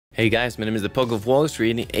Hey guys, my name is the Pug of Wall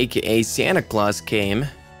Street, aka Santa Claus came,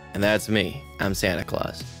 and that's me. I'm Santa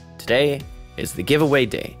Claus. Today is the giveaway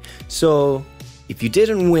day. So if you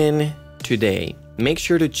didn't win today, make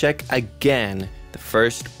sure to check again the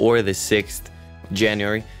 1st or the 6th of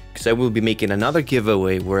January, because I will be making another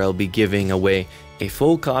giveaway where I'll be giving away a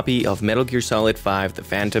full copy of Metal Gear Solid 5: The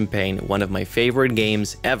Phantom Pain, one of my favorite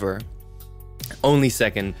games ever, only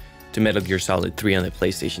second to Metal Gear Solid 3 on the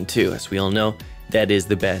PlayStation 2. As we all know, that is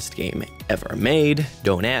the best game ever made.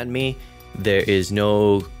 Don't at me. There is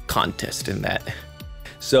no contest in that.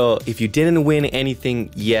 So if you didn't win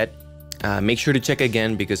anything yet, make sure to check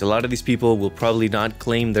again, because a lot of these people will probably not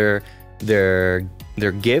claim their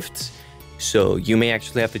gifts. So you may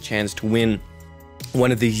actually have the chance to win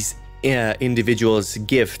one of these individuals'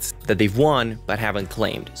 gifts that they've won but haven't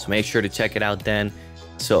claimed. So make sure to check it out then.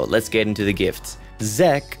 So let's get into the gifts.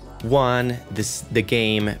 Zek won the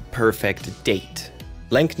game Perfect Date.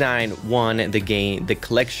 Lenk9 won the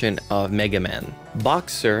collection of Mega Man.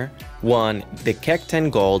 Boxer won the Keck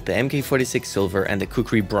 10 Gold, the MK46 Silver, and the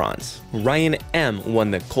Kukri Bronze. Ryan M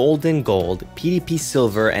won the Golden Gold, PDP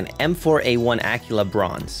Silver, and M4A1 Aquila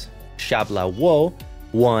Bronze. Shabla Wo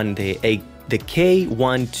won the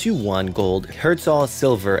K121 Gold, Herzog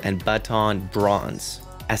Silver, and Baton Bronze.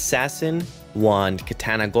 Assassin won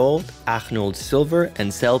Katana Gold, Achnold Silver,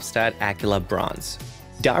 and Selbstadt Aquila Bronze.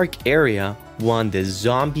 Dark Area won the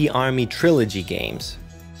Zombie Army Trilogy games.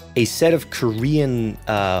 A set of Korean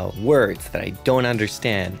words that I don't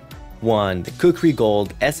understand won the Kukri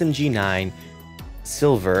Gold, SMG9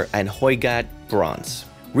 Silver, and Hoygat Bronze.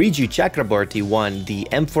 Riju Chakraborty won the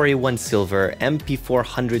M4A1 Silver,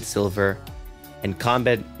 MP400 Silver, and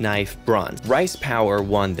Combat Knife Bronze. Rice Power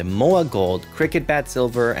won the MOA Gold, Cricket Bat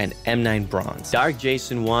Silver, and M9 Bronze. Dark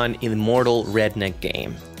Jason won Immortal Redneck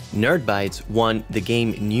game. Nerdbytes won the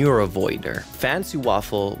game Neurovoider. Fancy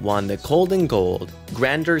Waffle won the Golden Gold,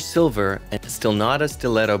 Grandeur Silver, and Stilnata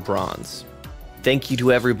Stiletto Bronze. Thank you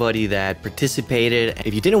to everybody that participated.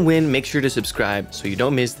 If you didn't win, make sure to subscribe so you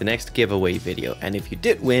don't miss the next giveaway video. And if you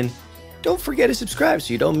did win, don't forget to subscribe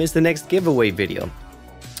so you don't miss the next giveaway video.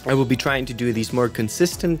 I will be trying to do these more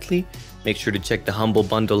consistently. Make sure to check the Humble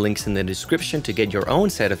Bundle links in the description to get your own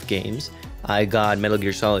set of games. I got Metal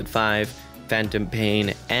Gear Solid 5, Phantom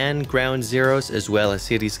Pain, and Ground Zeroes, as well as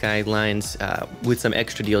City Skylines with some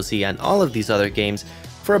extra DLC and all of these other games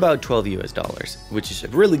for about $12 US, which is a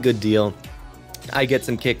really good deal. I get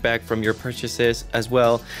some kickback from your purchases as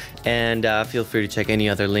well, and feel free to check any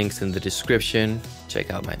other links in the description. Check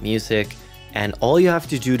out my music, and all you have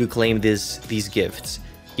to do to claim these gifts,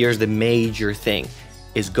 here's the major thing,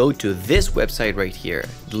 is go to this website right here.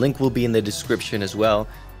 The link will be in the description as well.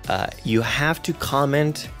 You have to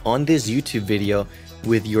comment on this YouTube video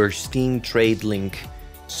with your Steam trade link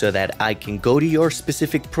so that I can go to your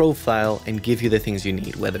specific profile and give you the things you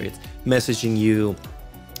need, whether it's messaging you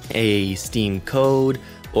a Steam code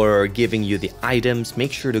or giving you the items.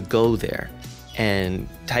 Make sure to go there and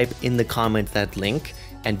type in the comments that link,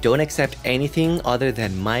 and don't accept anything other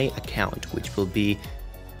than my account, which will be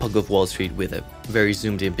Pug of Wall Street with a very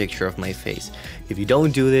zoomed in picture of my face. If you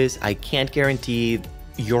don't do this, I can't guarantee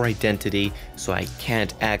your identity, so I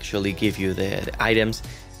can't actually give you the items,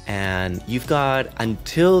 and you've got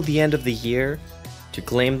until the end of the year to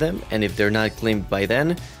claim them, and if they're not claimed by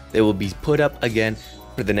then, they will be put up again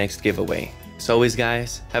for the next giveaway. As always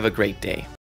guys, have a great day.